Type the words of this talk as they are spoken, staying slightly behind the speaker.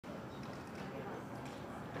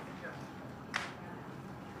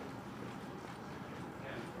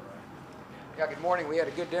Yeah, good morning. We had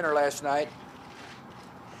a good dinner last night.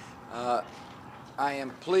 I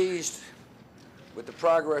am pleased with the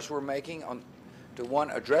progress we're making to,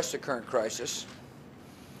 one, address the current crisis.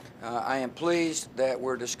 I am pleased that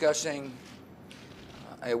we're discussing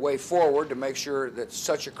a way forward to make sure that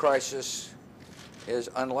such a crisis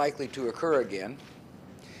is unlikely to occur again.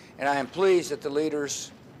 And I am pleased that the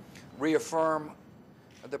leaders reaffirm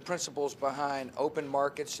the principles behind open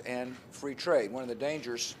markets and free trade. One of the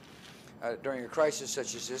dangers during a crisis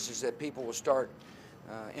such as this is that people will start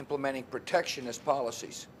implementing protectionist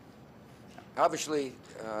policies. Obviously,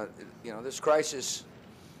 this crisis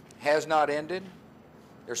has not ended.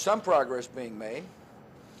 There's some progress being made,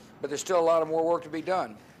 but there's still a lot of more work to be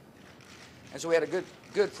done. And so we had a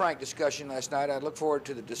good frank discussion last night. I look forward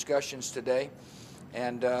to the discussions today,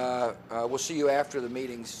 and we'll see you after the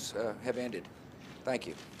meetings have ended. Thank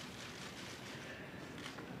you.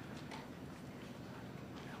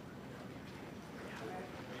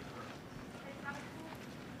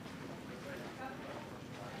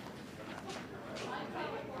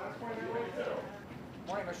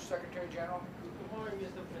 Morning, Mr. Secretary General. Good morning,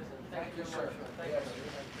 Mr. President. Thank you, sir. Thank Yes.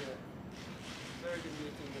 you. Very good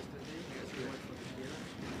meeting yesterday. Thank you very much for the dinner.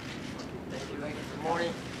 Thank you. Thank you. Good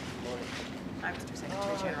morning. Good morning. I'm Mr.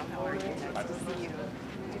 Secretary General. How are you? Nice to see you.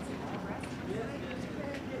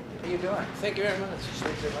 How you doing? Thank you very much. You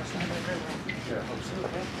sleep there last night? Very well. Yeah, I hope so.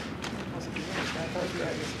 How's it going? I thought you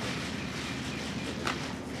had this.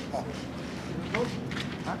 Oh.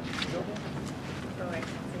 Huh?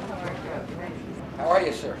 How are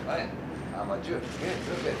you, sir? Fine. How about you? Good.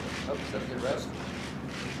 Good. Hope you had a good rest.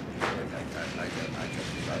 I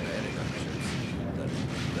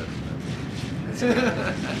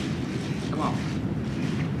Come on.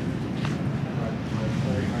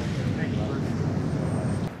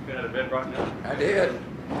 Been out of bed right now? I did. That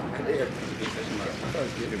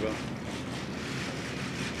was good. Well,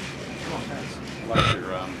 Come on, thanks. I like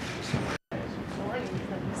your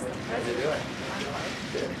How you doing?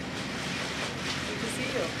 Good. Good to see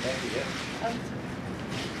you. Thank you.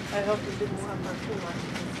 I hope you didn't suffer too much.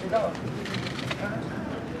 No.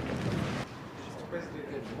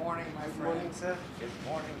 Good morning, my friend. Good morning, sir. Good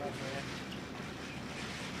morning, my friend.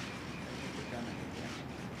 Thank you for coming again.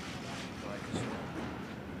 Glad to see you.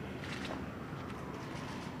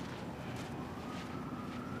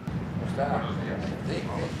 ¿Cómo está? Sí.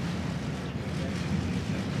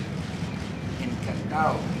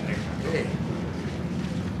 Encantado. Sí.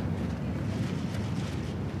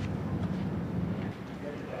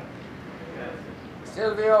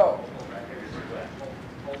 Silvio.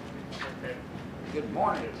 Good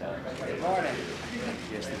morning. Good morning.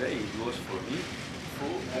 yesterday it was for me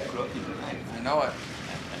 4 o'clock in the night. I know it.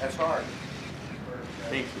 That's hard.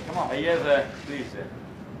 Thank you. Come on. I have, please.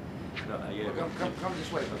 No, I have. Come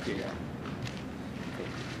this way. Okay.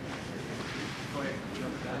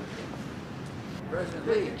 President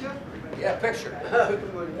Lee. Yeah, picture.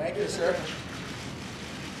 Thank you, sir.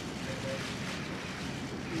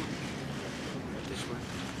 This way.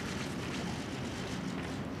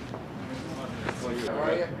 How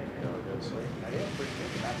are you? I did pretty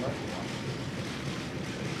good. I love you.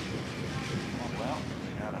 Well,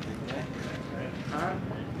 got a big day. Huh?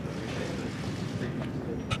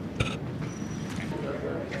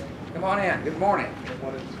 Come on in. Good morning. Come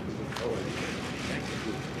on in.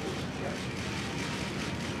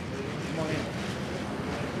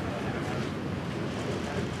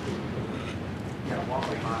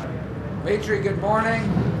 Mitri, good morning.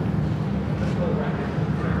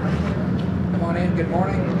 Come on in. Good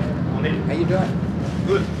morning. Morning. How you doing?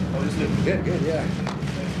 Good. How is it? Good, yeah.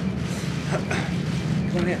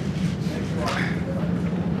 Come on in.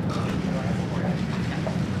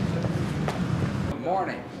 Good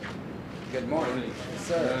morning. Good morning. Yes,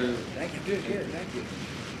 sir. Thank you. Good. Thank you.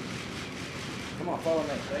 Come on, follow me.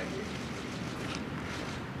 Thank you.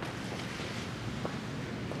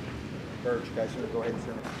 Burge, guys, go ahead and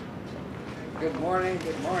sit. Good morning.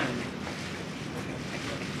 Good morning.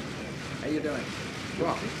 How you doing? Come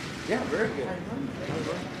on. Yeah, very good.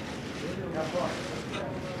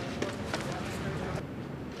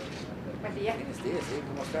 Buen día. Buenos días, sí.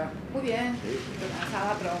 ¿Cómo está? Muy bien. Sí.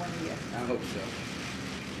 Cansada, pero buen día. I hope so.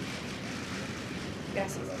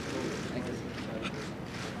 Gracias. Thank you.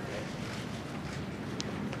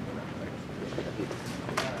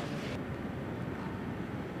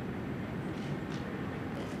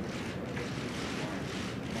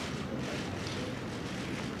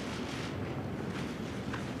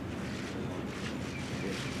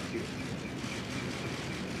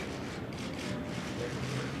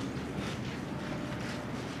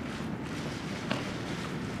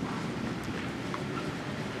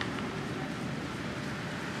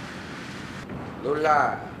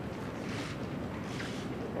 Lula.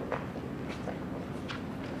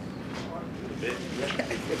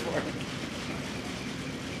 Good morning.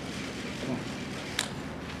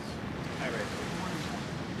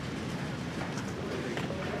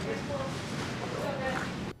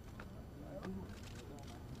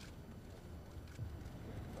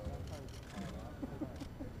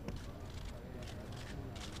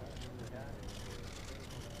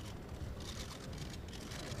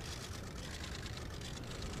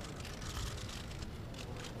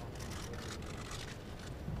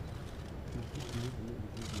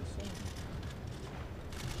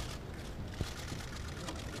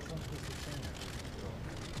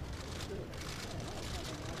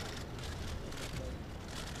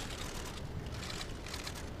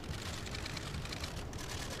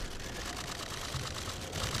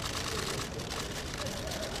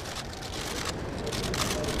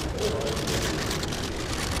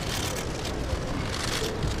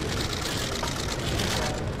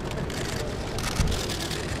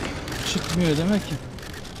 Çıkmıyor demek ki.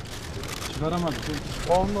 Çıkaramadık.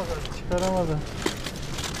 Olmadı, çıkaramadı.